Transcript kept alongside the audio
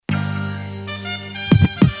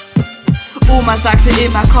Oma sagte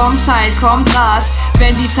immer, komm Zeit, komm Rat.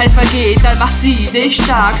 Wenn die Zeit vergeht, dann macht sie dich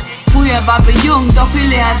stark. Früher waren wir jung, doch wir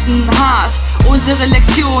lernten hart unsere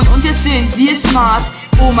Lektion und jetzt sind wir smart.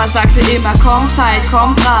 Oma sagte immer, komm Zeit,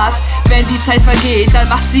 komm Rat. Wenn die Zeit vergeht, dann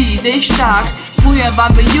macht sie dich stark. Früher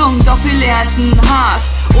waren wir jung, doch wir lernten hart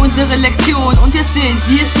unsere Lektion und jetzt sind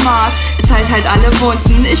wir smart. Zeit heilt alle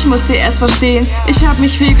Wunden, ich musste erst verstehen. Ich hab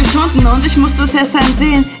mich viel geschunden und ich musste es erst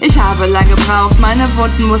einsehen. Ich habe lange gebraucht, meine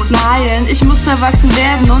Wunden mussten heilen. Ich musste erwachsen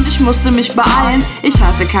werden und ich musste mich beeilen. Ich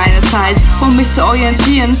hatte keine Zeit, um mich zu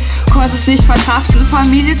orientieren. Konnte es nicht verkraften,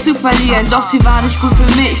 Familie zu verlieren. Doch sie war nicht gut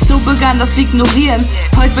für mich, so begann das Ignorieren.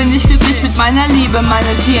 Heute bin ich glücklich mit meiner Liebe,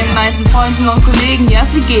 meinen Tieren, meinen Freunden und Kollegen, ja,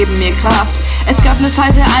 sie geben mir Kraft. Es gab eine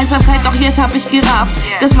Zeit der Einsamkeit, doch jetzt hab ich gerafft,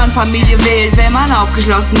 dass man Familie wählt, wenn man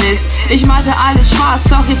aufgeschlossen ist. Ich malte alles schwarz,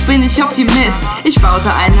 doch jetzt bin ich Optimist. Ich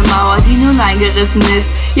baute eine Mauer, die nun eingerissen ist.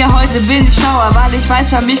 Ja, heute bin ich schlauer, weil ich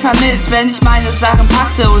weiß, wer mich vermisst, wenn ich meine Sachen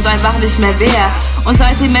packte und einfach nicht mehr wär. Und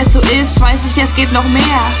seitdem es so ist, weiß ich, es geht noch mehr.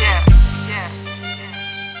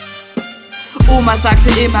 Oma sagte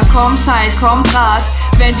immer, komm Zeit, komm Rat.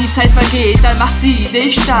 Wenn die Zeit vergeht, dann macht sie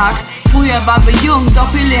dich stark. Früher waren wir jung,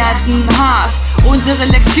 doch wir lernten hart unsere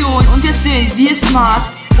Lektion und jetzt sind wir smart.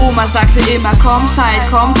 Oma sagte immer, komm Zeit,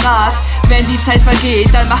 komm Rat. Wenn die Zeit vergeht,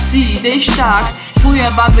 dann macht sie dich stark.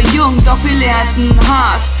 Früher waren wir jung, doch wir lernten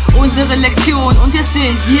hart unsere Lektion und jetzt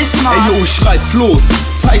sind wir smart. Ey yo, ich schreib Flows,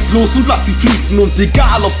 zeitlos und lass sie fließen. Und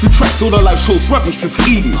egal ob für Tracks oder Live-Shows, rap mich für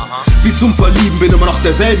Frieden. Wie zum Verlieben, bin immer noch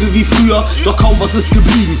derselbe wie früher. Doch kaum was ist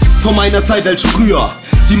geblieben von meiner Zeit als früher.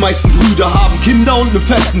 Die meisten Brüder haben Kinder und einen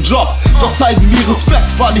festen Job. Doch zeigen mir Respekt,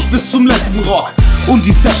 fahr nicht bis zum letzten Rock. Und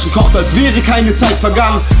die Session kocht, als wäre keine Zeit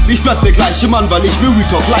vergangen. Ich bleib der gleiche Mann, weil ich mir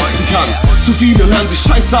Retalk leisten kann. Zu viele hören sich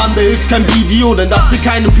scheiße an, da hilft kein Video. Denn dass ihr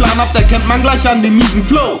keinen Plan habt, erkennt man gleich an dem miesen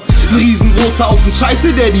Flow. Ein riesengroßer Haufen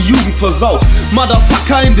Scheiße, der die Jugend versaut.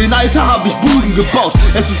 Motherfucker, in den Alter hab ich Buden gebaut.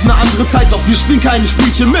 Es ist eine andere Zeit, doch wir spielen keine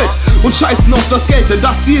Spielchen mit. Und scheißen auf das Geld, denn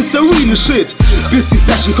das hier ist der reale Shit. Bis die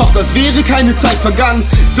Session kocht, als wäre keine Zeit vergangen,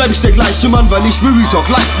 bleib ich der gleiche Mann, weil ich mir Retalk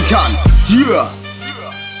leisten kann. Yeah!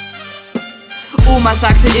 Oma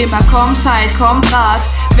sagte immer, komm Zeit, komm Rat.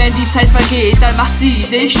 Wenn die Zeit vergeht, dann macht sie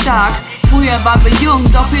dich stark. Früher waren wir jung,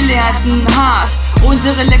 doch wir lernten hart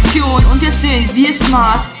unsere Lektion und jetzt sind wir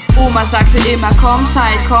smart. Oma sagte immer, komm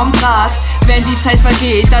Zeit, komm Rat. Wenn die Zeit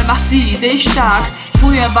vergeht, dann macht sie dich stark.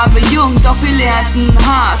 Früher waren wir jung, doch wir lernten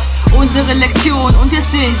hart unsere Lektion und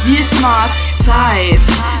jetzt sind wir smart. Zeit,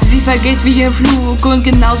 sie vergeht wie im Flug und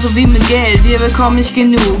genauso wie mit Geld, wir bekommen nicht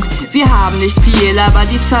genug. Wir haben nicht viel, aber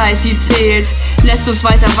die Zeit, die zählt, lässt uns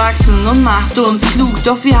weiter wachsen und macht uns klug.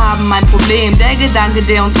 Doch wir haben ein Problem, der Gedanke,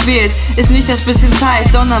 der uns fehlt, ist nicht das bisschen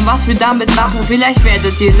Zeit, sondern was wir damit machen. Vielleicht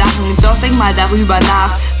werdet ihr lachen, doch denk mal darüber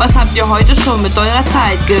nach. Was habt ihr heute schon mit eurer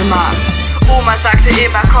Zeit gemacht? Oma sagte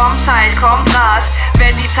immer, komm Zeit, komm Rat.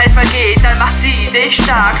 Wenn die Zeit vergeht, dann macht sie dich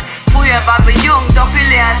stark. Früher waren wir jung, doch wir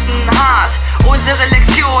lernten hart unsere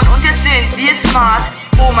Lektion und jetzt sind wir smart.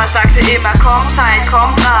 Oma sagte immer, komm Zeit,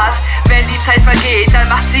 komm Rat. Wenn die Zeit vergeht, dann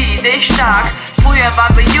macht sie dich stark. Früher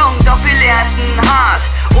waren wir jung, doch wir lernten hart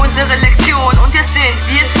unsere Lektion und jetzt sind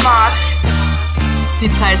wir smart.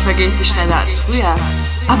 Die Zeit vergeht nicht schneller als früher,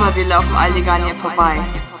 aber wir laufen alle gar nicht vorbei.